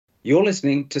You're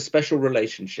listening to Special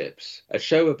Relationships, a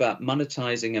show about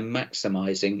monetizing and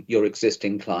maximizing your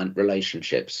existing client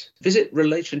relationships. Visit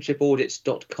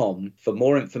relationshipaudits.com for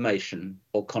more information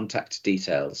or contact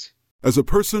details. As a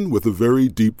person with a very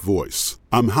deep voice,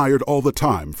 I'm hired all the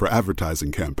time for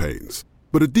advertising campaigns.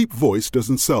 But a deep voice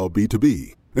doesn't sell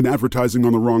B2B, and advertising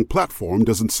on the wrong platform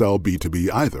doesn't sell B2B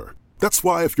either. That's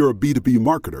why if you're a B2B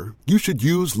marketer, you should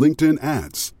use LinkedIn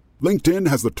ads. LinkedIn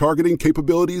has the targeting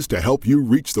capabilities to help you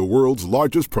reach the world's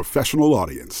largest professional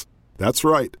audience. That's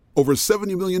right, over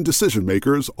 70 million decision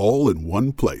makers all in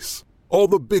one place. All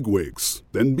the big wigs,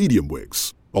 then medium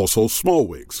wigs, also small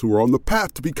wigs who are on the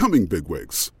path to becoming big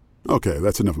wigs. Okay,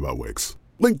 that's enough about wigs.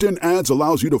 LinkedIn ads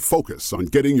allows you to focus on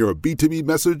getting your B2B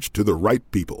message to the right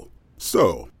people.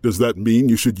 So, does that mean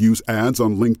you should use ads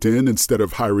on LinkedIn instead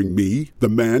of hiring me, the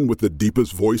man with the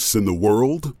deepest voice in the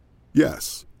world?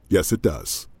 Yes, it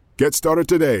does. Get started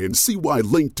today and see why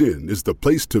LinkedIn is the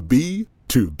place to be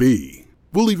to be.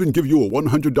 We'll even give you a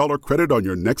 $100 credit on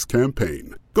your next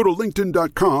campaign. Go to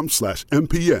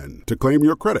linkedin.com/MPN to claim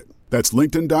your credit. That's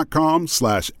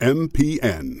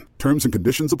linkedin.com/MPN. Terms and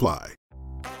conditions apply.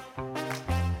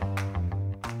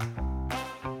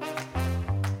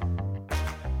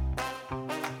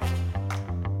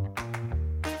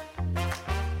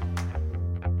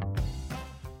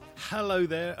 Hello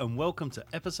there and welcome to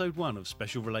episode 1 of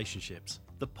Special Relationships,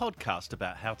 the podcast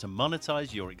about how to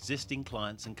monetize your existing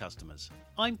clients and customers.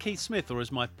 I'm Keith Smith, or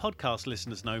as my podcast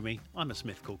listeners know me, I'm a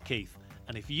Smith called Keith.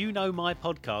 And if you know my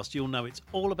podcast, you'll know it's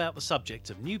all about the subject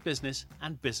of new business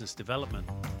and business development.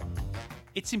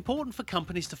 It's important for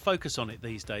companies to focus on it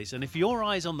these days, and if your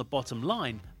eye's on the bottom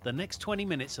line, the next 20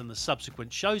 minutes and the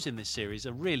subsequent shows in this series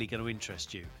are really going to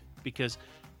interest you, because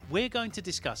we're going to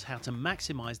discuss how to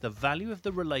maximize the value of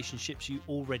the relationships you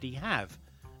already have.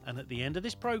 And at the end of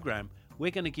this program,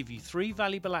 we're going to give you 3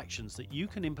 valuable actions that you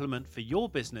can implement for your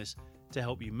business to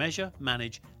help you measure,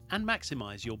 manage, and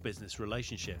maximize your business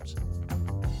relationships.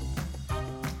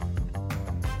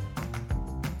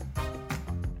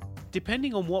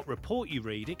 Depending on what report you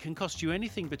read, it can cost you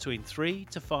anything between 3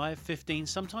 to 5, 15,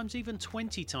 sometimes even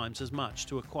 20 times as much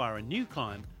to acquire a new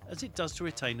client as it does to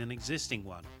retain an existing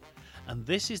one. And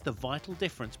this is the vital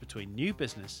difference between new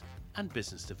business and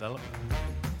business development.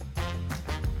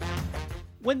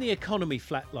 When the economy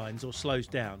flatlines or slows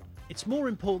down, it's more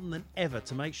important than ever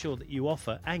to make sure that you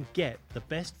offer and get the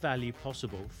best value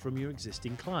possible from your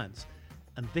existing clients.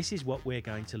 And this is what we're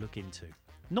going to look into.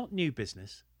 Not new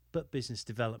business, but business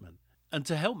development. And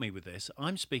to help me with this,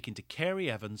 I'm speaking to Kerry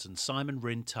Evans and Simon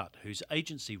Ryn-Tutt, whose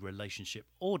agency Relationship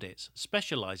Audits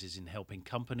specialises in helping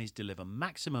companies deliver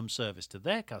maximum service to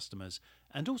their customers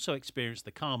and also experience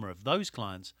the karma of those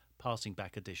clients passing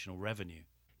back additional revenue.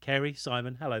 Kerry,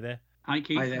 Simon, hello there. Hi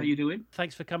Keith, how are you doing?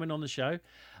 Thanks for coming on the show.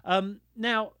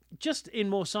 Now, just in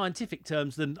more scientific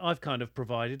terms than I've kind of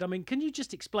provided, can you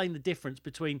just explain the difference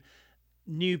between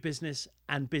new business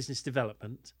and business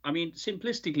development?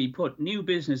 Simplistically put, new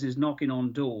business is knocking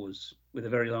on doors with a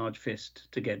very large fist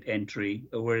to get entry,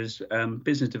 whereas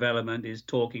business development is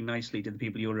talking nicely to the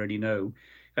people you already know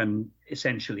and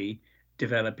essentially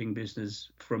developing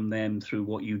business from them through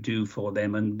what you do for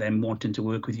them and them wanting to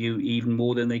work with you even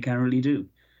more than they currently do.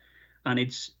 And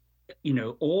it's,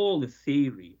 all the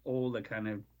theory, all the kind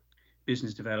of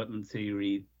business development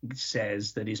theory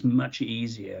says that it's much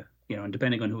easier, and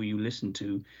depending on who you listen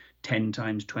to, 10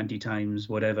 times, 20 times,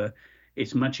 whatever,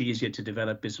 it's much easier to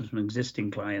develop business from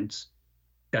existing clients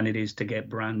than it is to get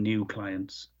brand new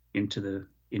clients into the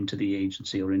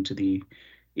agency or into the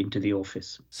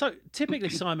office. So typically,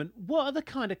 Simon, what are the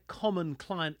kind of common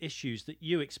client issues that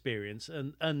you experience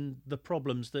and the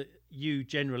problems that you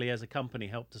generally as a company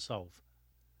help to solve?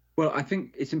 Well, I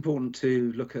think it's important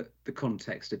to look at the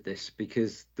context of this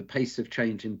because the pace of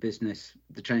change in business,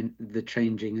 the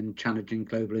changing and challenging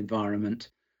global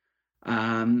environment,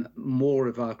 more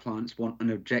of our clients want an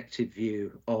objective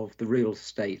view of the real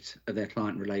state of their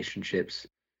client relationships.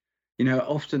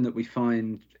 Often that we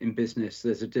find in business,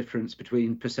 there's a difference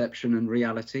between perception and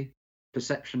reality,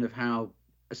 perception of how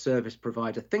a service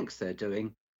provider thinks they're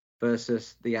doing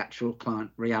versus the actual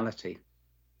client reality.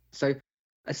 So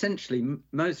essentially,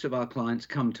 most of our clients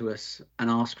come to us and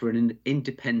ask for an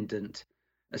independent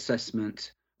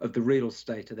assessment of the real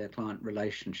state of their client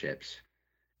relationships.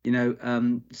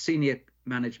 Senior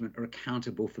management are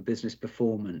accountable for business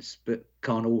performance, but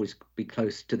can't always be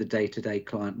close to the day-to-day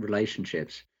client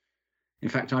relationships. In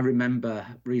fact, I remember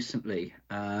recently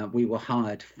we were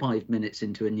hired 5 minutes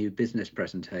into a new business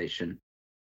presentation,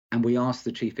 and we asked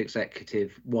the chief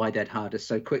executive why they'd hired us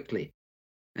so quickly.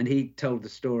 And he told the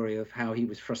story of how he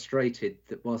was frustrated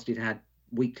that whilst he'd had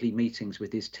weekly meetings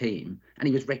with his team, and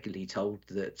he was regularly told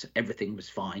that everything was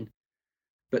fine.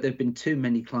 But there'd been too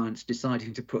many clients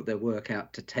deciding to put their work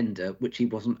out to tender, which he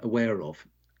wasn't aware of,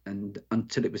 and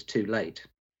until it was too late.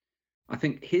 I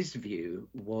think his view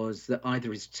was that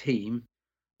either his team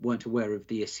weren't aware of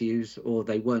the issues, or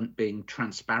they weren't being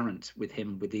transparent with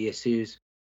him with the issues,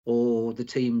 or the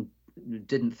team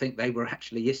didn't think they were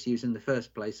actually issues in the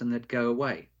first place and they'd go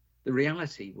away. The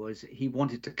reality was he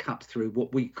wanted to cut through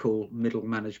what we call middle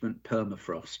management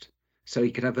permafrost, so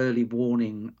he could have early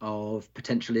warning of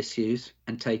potential issues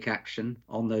and take action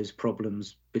on those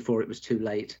problems before it was too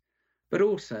late. But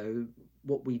also,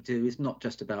 what we do is not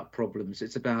just about problems,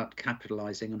 it's about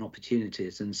capitalizing on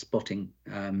opportunities and spotting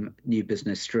new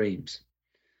business streams.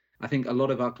 I think a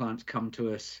lot of our clients come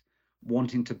to us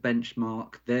wanting to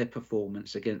benchmark their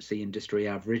performance against the industry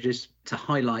averages, to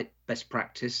highlight best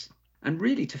practice, and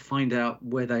really to find out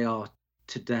where they are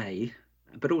today,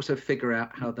 but also figure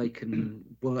out how they can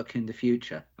work in the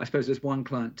future. I suppose as one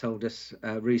client told us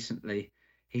recently,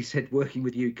 he said, working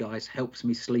with you guys helps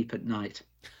me sleep at night.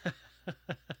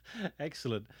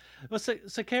 Excellent. Well,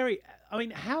 so Kerry, I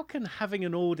mean, how can having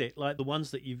an audit like the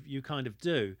ones that you kind of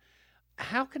do,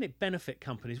 how can it benefit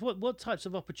companies? What types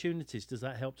of opportunities does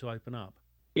that help to open up?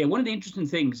 Yeah, one of the interesting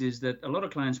things is that a lot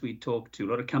of clients we talk to, a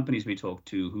lot of companies we talk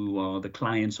to who are the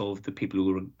clients of the people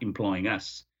who are employing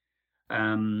us,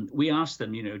 we ask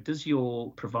them, does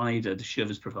your provider, the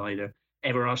service provider,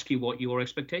 ever ask you what your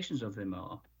expectations of them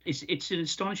are? It's an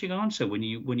astonishing answer when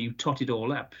you tot it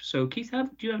all up. So Keith, do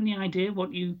you have any idea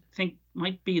what you think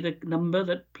might be the number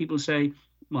that people say,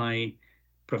 my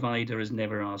provider has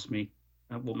never asked me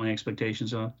what my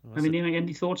expectations are? Have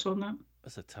any thoughts on that?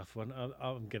 That's a tough one.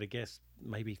 I'm going to guess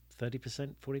maybe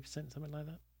 30%, 40%, something like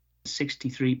that.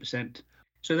 63%.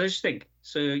 So let's think.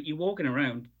 So you're walking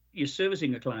around, you're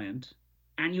servicing a client,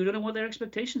 and you don't know what their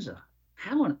expectations are.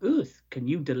 How on earth can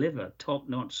you deliver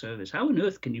top-notch service? How on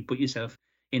earth can you put yourself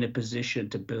in a position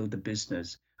to build the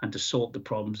business and to sort the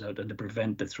problems out and to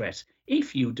prevent the threats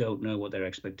if you don't know what their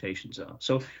expectations are?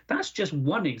 So that's just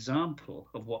one example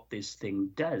of what this thing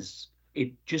does.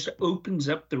 It just opens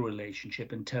up the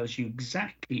relationship and tells you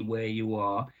exactly where you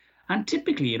are. And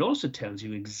typically, it also tells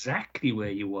you exactly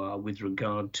where you are with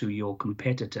regard to your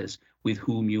competitors with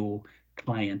whom your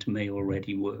client may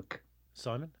already work.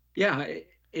 Simon? Yeah,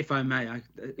 if I may, I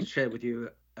share with you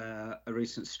a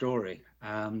recent story.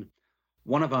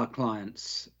 One of our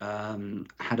clients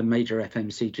had a major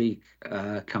FMCG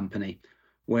company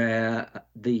where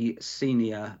the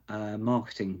senior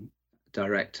marketing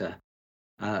director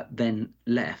then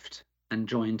left and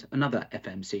joined another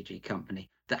FMCG company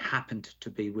that happened to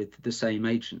be with the same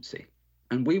agency.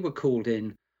 And we were called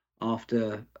in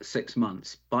after 6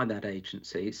 months by that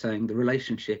agency saying the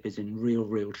relationship is in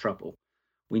real trouble.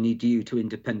 We need you to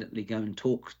independently go and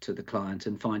talk to the client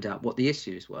and find out what the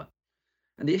issues were.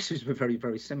 And the issues were very,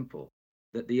 very simple,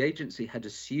 that the agency had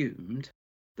assumed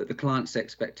that the client's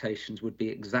expectations would be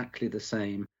exactly the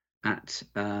same at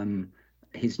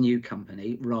his new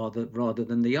company rather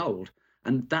than the old.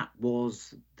 And that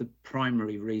was the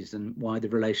primary reason why the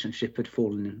relationship had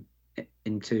fallen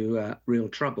into real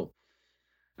trouble.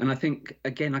 And I think,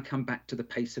 again, I come back to the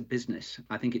pace of business.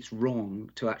 I think it's wrong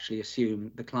to actually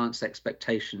assume the client's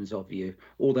expectations of you,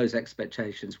 all those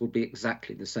expectations will be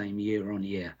exactly the same year on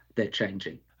year. They're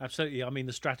changing. Absolutely. I mean,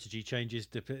 the strategy changes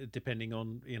depending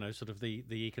on, sort of the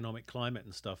economic climate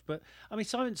and stuff. But I mean,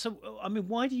 Simon,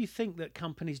 why do you think that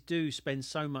companies do spend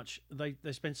so much, they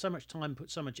spend so much time, put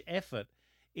so much effort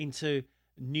into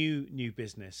new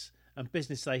business and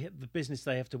the business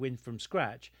they have to win from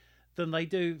scratch than they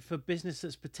do for business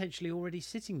that's potentially already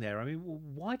sitting there? I mean,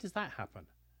 why does that happen?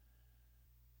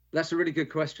 That's a really good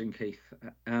question, Keith.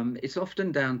 It's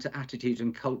often down to attitude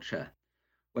and culture,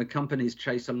 where companies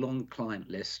chase a long client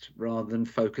list rather than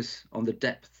focus on the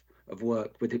depth of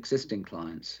work with existing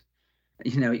clients.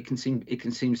 It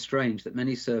can seem strange that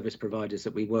many service providers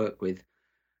that we work with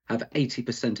have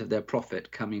 80% of their profit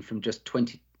coming from just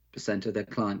 20% of their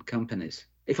client companies.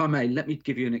 If I may, let me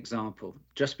give you an example.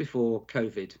 Just before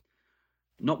COVID,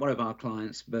 not one of our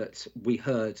clients, but we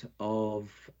heard of,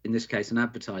 in this case, an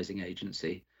advertising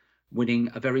agency winning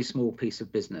a very small piece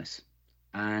of business.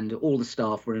 And all the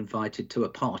staff were invited to a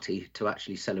party to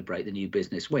actually celebrate the new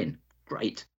business win.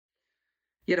 Great.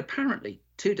 Yet apparently,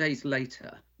 2 days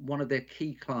later, one of their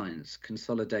key clients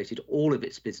consolidated all of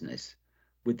its business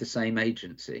with the same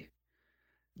agency.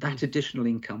 That additional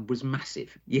income was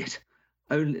massive, yet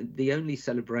the only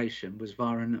celebration was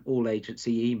via an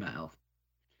all-agency email.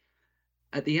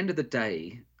 At the end of the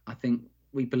day, I think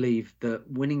we believe that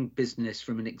winning business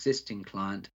from an existing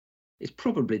client is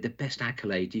probably the best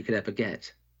accolade you could ever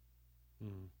get.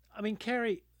 I mean,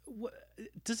 Kerry,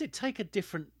 does it take a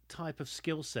different type of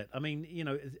skill set? I mean,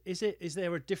 is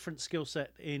there a different skill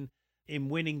set in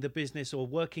winning the business or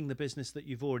working the business that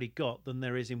you've already got than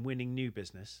there is in winning new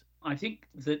business? I think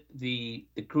that the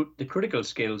critical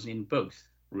skills in both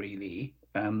really,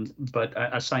 but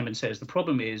as Simon says, the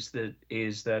problem is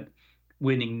that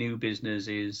winning new business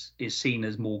is seen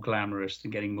as more glamorous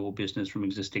than getting more business from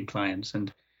existing clients,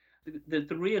 and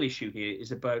the real issue here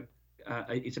is about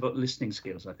listening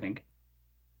skills. I think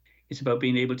it's about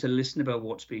being able to listen about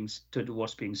what's being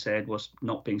said, what's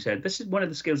not being said. This is one of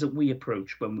the skills that we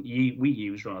approach when we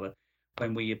use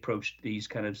when we approach these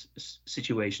kind of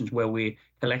situations where we're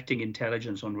collecting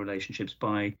intelligence on relationships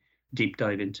by deep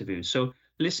dive interviews. So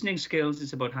listening skills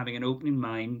is about having an open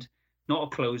mind, not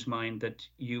a closed mind that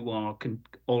you are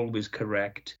always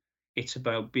correct. It's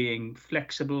about being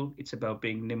flexible, it's about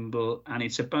being nimble, and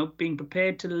it's about being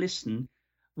prepared to listen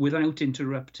without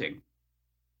interrupting.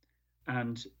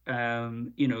 And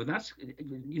that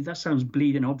sounds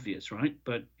bleeding obvious, right?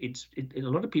 But a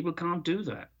lot of people can't do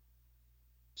that.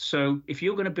 So if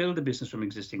you're going to build a business from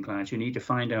existing clients, you need to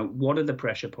find out what are the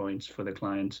pressure points for the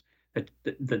clients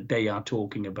that they are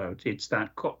talking about. It's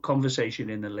that conversation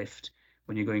in the lift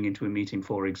when you're going into a meeting,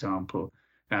 for example.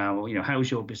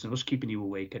 How's your business? What's keeping you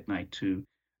awake at night too?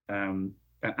 And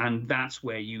that's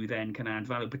where you then can add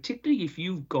value, particularly if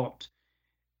you've got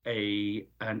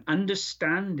an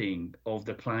understanding of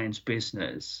the client's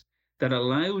business that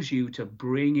allows you to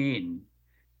bring in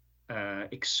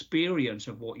experience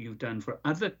of what you've done for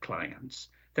other clients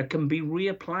that can be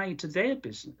reapplied to their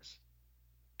business.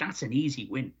 That's an easy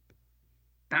win.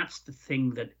 That's the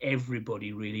thing that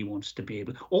everybody really wants to be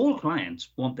able. All clients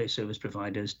want their service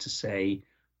providers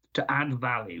to add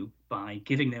value by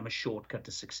giving them a shortcut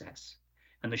to success.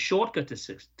 And the shortcut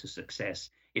to success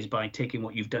is by taking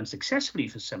what you've done successfully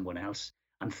for someone else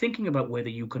and thinking about whether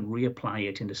you can reapply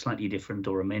it in a slightly different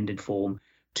or amended form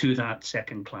to that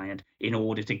second client in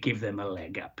order to give them a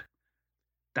leg up.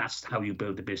 That's how you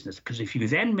build the business. Because if you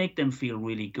then make them feel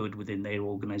really good within their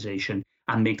organization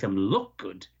and make them look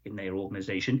good in their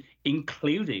organization,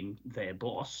 including their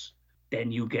boss,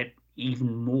 then you get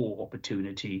even more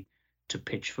opportunity to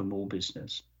pitch for more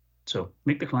business. So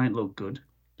make the client look good,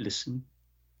 listen,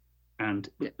 and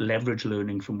leverage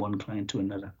learning from one client to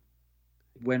another.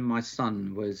 When my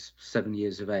son was 7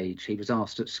 years of age, he was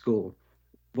asked at school,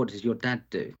 "What does your dad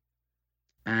do?"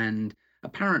 And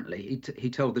apparently he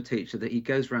told the teacher that he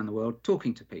goes around the world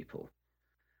talking to people.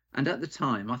 And at the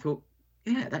time I thought,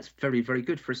 yeah, that's very, very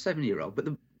good for a 7-year-old. But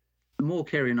the more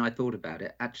Kerry and I thought about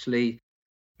it, actually,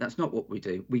 that's not what we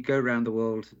do. We go around the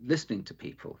world listening to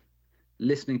people,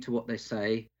 listening to what they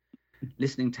say,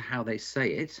 listening to how they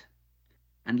say it,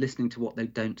 and listening to what they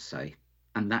don't say.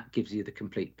 And that gives you the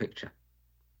complete picture.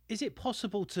 Is it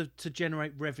possible to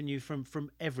generate revenue from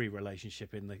every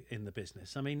relationship in the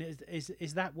business? I mean,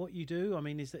 is that what you do? I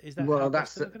mean, is that well? How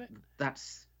best to look at it?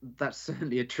 That's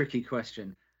certainly a tricky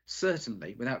question.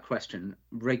 Certainly, without question,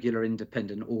 regular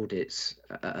independent audits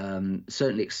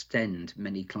certainly extend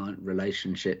many client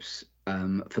relationships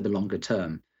for the longer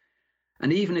term.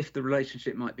 And even if the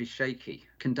relationship might be shaky,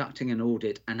 conducting an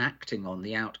audit and acting on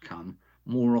the outcome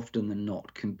more often than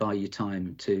not can buy you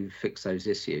time to fix those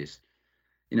issues.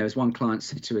 As one client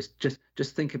said to us,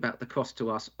 just think about the cost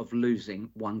to us of losing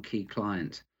one key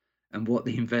client and what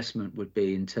the investment would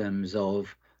be in terms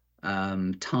of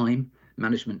time,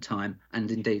 management time,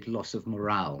 and indeed loss of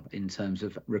morale in terms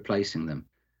of replacing them.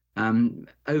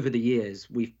 Over the years,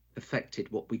 we've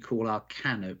perfected what we call our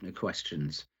can opener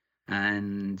questions.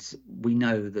 And we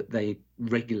know that they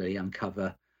regularly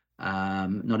uncover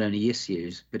not only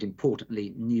issues, but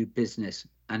importantly, new business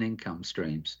and income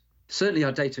streams. Certainly,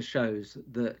 our data shows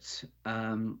that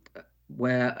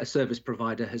where a service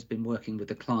provider has been working with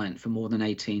a client for more than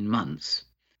 18 months,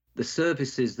 the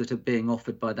services that are being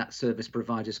offered by that service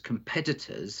provider's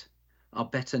competitors are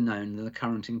better known than the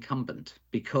current incumbent,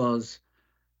 because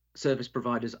service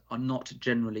providers are not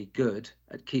generally good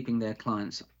at keeping their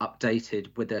clients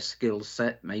updated with their skill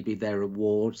set, maybe their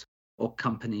awards or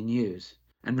company news.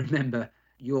 And remember,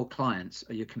 your clients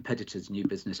are your competitors' new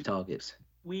business targets.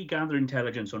 We gather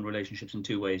intelligence on relationships in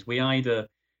two ways. We either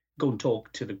go and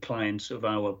talk to the clients of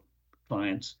our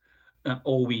clients,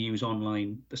 or we use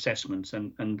online assessments.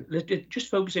 And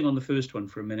just focusing on the first one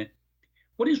for a minute,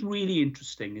 what is really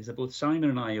interesting is that both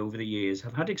Simon and I over the years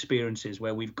have had experiences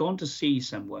where we've gone to see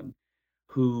someone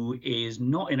who is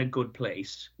not in a good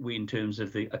place in terms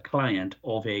of a client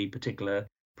of a particular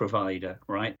provider,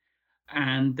 right?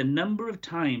 And the number of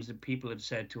times that people have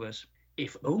said to us,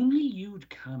 if only you'd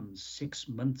come 6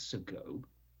 months ago,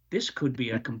 this could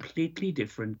be a completely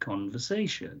different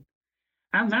conversation.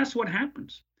 And that's what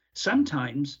happens.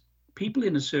 Sometimes people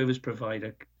in a service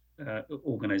provider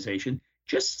organization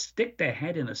just stick their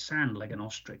head in the sand like an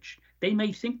ostrich. They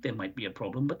may think there might be a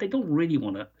problem, but they don't really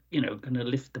want to, kind of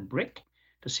lift the brick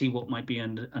to see what might be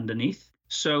underneath.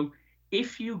 So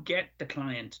if you get the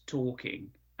client talking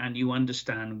and you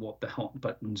understand what the hot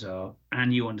buttons are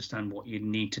and you understand what you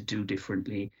need to do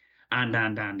differently, and.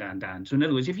 So in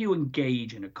other words, if you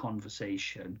engage in a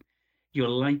conversation, you're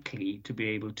likely to be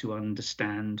able to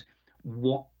understand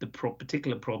what the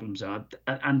particular problems are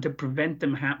and to prevent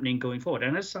them happening going forward.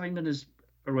 And as Simon has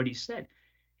already said,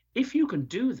 if you can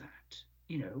do that,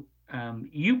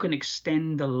 you can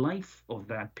extend the life of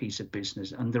that piece of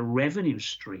business and the revenue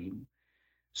stream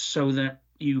so that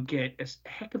you get a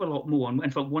heck of a lot more. And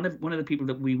in fact, one of the people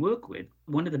that we work with,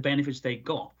 one of the benefits they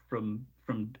got from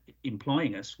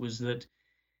employing us was that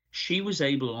she was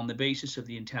able, on the basis of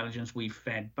the intelligence we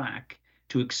fed back,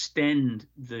 to extend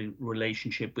the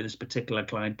relationship with this particular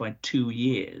client by 2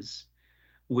 years,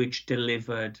 which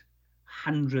delivered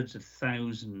hundreds of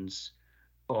thousands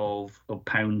of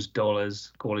pounds,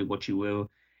 dollars, call it what you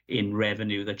will, in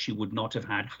revenue that she would not have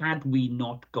had we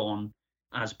not gone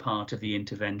as part of the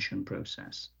intervention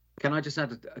process. Can I just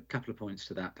add a couple of points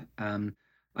to that?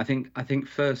 I think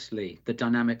firstly, the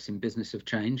dynamics in business have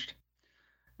changed.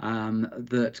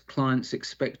 That clients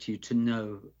expect you to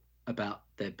know about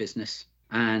their business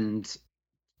and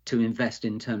to invest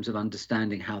in terms of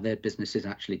understanding how their business is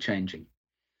actually changing.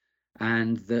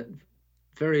 And that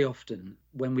very often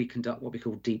when we conduct what we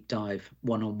call deep dive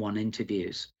one-on-one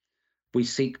interviews, we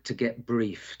seek to get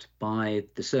briefed by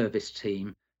the service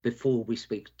team before we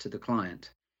speak to the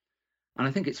client. And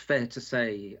I think it's fair to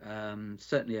say,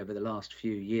 certainly over the last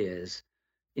few years,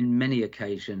 in many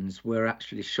occasions, we're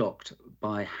actually shocked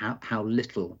by how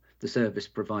little the service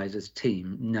provider's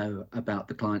team know about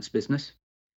the client's business.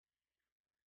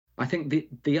 I think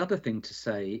the other thing to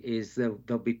say is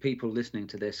there'll be people listening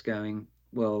to this going,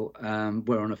 well,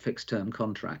 we're on a fixed term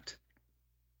contract,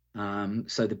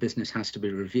 so the business has to be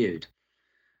reviewed.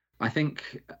 I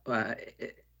think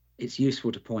it's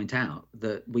useful to point out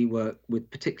that we work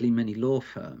with particularly many law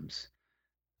firms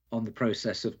on the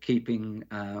process of keeping,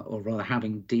 or rather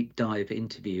having deep dive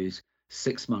interviews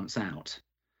 6 months out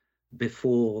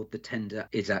before the tender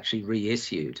is actually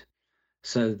reissued,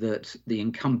 so that the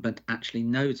incumbent actually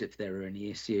knows if there are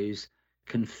any issues,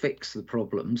 can fix the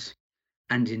problems,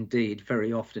 and indeed,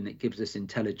 very often it gives us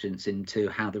intelligence into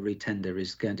how the retender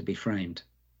is going to be framed.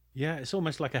 Yeah, it's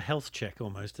almost like a health check,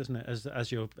 almost, isn't it?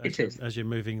 As you're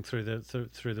moving through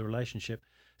the relationship.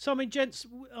 So, I mean, gents,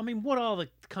 what are the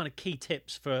kind of key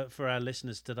tips for our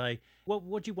listeners today?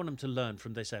 What do you want them to learn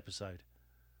from this episode?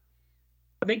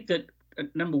 I think that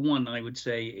number one, I would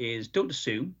say, is don't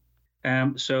assume.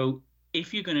 So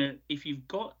if you've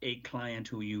got a client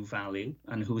who you value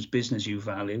and whose business you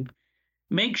value,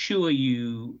 make sure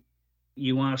you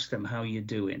ask them how you're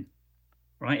doing,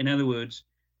 right? In other words,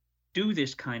 do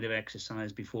this kind of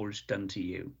exercise before it's done to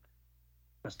you.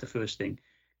 That's the first thing,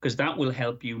 because that will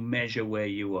help you measure where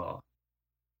you are.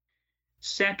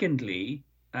 Secondly,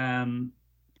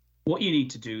 what you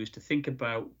need to do is to think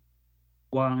about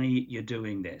why you're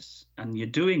doing this. And you're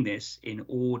doing this in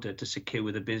order to secure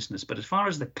the business. But as far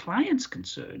as the client's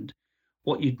concerned,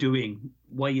 what you're doing,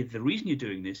 the reason you're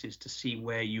doing this is to see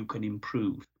where you can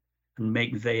improve and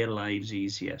make their lives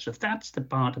easier. So that's the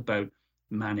part about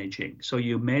managing. So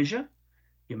you measure,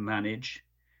 you manage,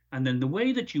 and then the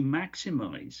way that you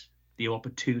maximize the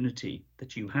opportunity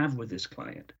that you have with this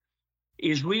client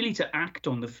is really to act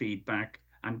on the feedback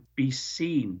and be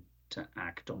seen to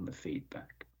act on the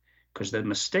feedback. Because the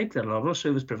mistake that a lot of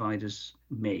service providers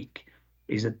make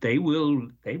is that they will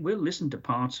listen to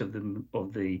parts of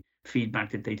the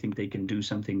feedback that they think they can do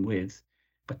something with,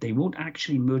 but they won't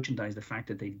actually merchandise the fact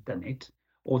that they've done it,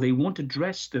 or they won't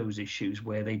address those issues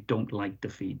where they don't like the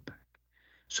feedback.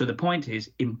 So the point is,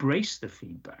 embrace the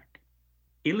feedback,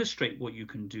 illustrate what you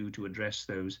can do to address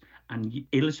those, and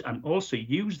also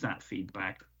use that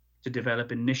feedback to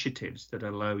develop initiatives that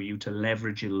allow you to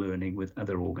leverage your learning with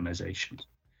other organizations.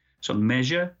 So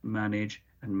measure, manage,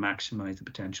 and maximize the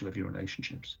potential of your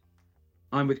relationships.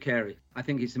 I'm with Carey. I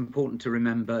think it's important to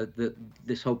remember that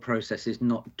this whole process is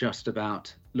not just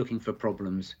about looking for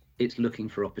problems, it's looking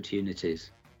for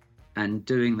opportunities. And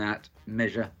doing that,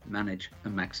 measure, manage,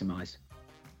 and maximize.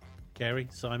 Carey,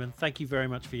 Simon, thank you very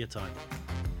much for your time.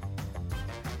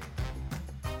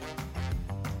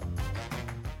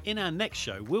 In our next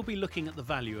show, we'll be looking at the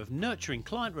value of nurturing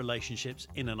client relationships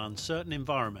in an uncertain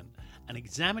environment and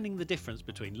examining the difference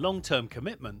between long-term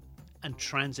commitment and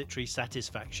transitory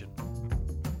satisfaction.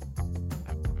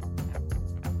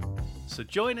 So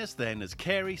join us then as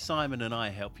Carey, Simon and I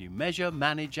help you measure,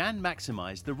 manage and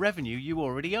maximise the revenue you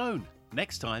already own.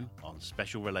 Next time on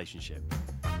Special Relationship.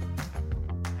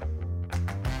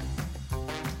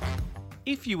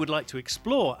 If you would like to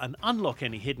explore and unlock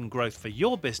any hidden growth for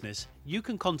your business, you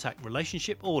can contact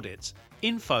Relationship Audits,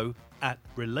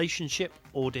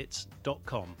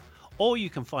 info@relationshipaudits.com, or you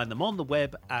can find them on the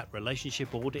web at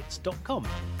relationshipaudits.com.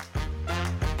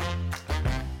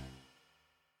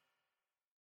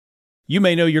 You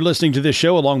may know you're listening to this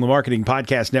show along the Marketing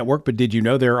Podcast Network, but did you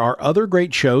know there are other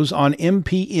great shows on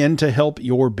MPN to help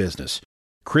your business?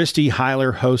 Christy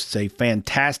Heiler hosts a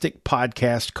fantastic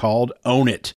podcast called Own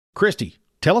It. Christy,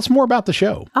 tell us more about the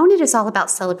show. Own It is all about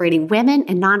celebrating women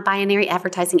and non-binary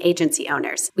advertising agency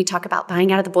owners. We talk about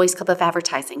buying out of the Boys Club of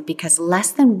Advertising because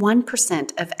less than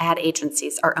 1% of ad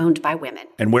agencies are owned by women.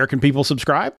 And where can people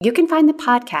subscribe? You can find the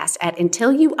podcast at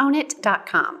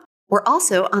untilyouownit.com. We're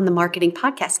also on the Marketing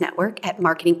Podcast Network at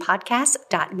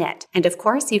marketingpodcast.net. And of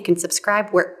course, you can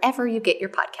subscribe wherever you get your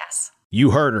podcasts.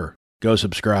 You heard her. Go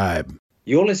subscribe.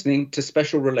 You're listening to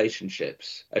Special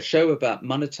Relationships, a show about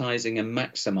monetizing and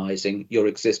maximizing your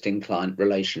existing client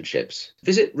relationships.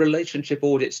 Visit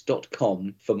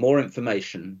relationshipaudits.com for more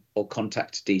information or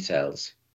contact details.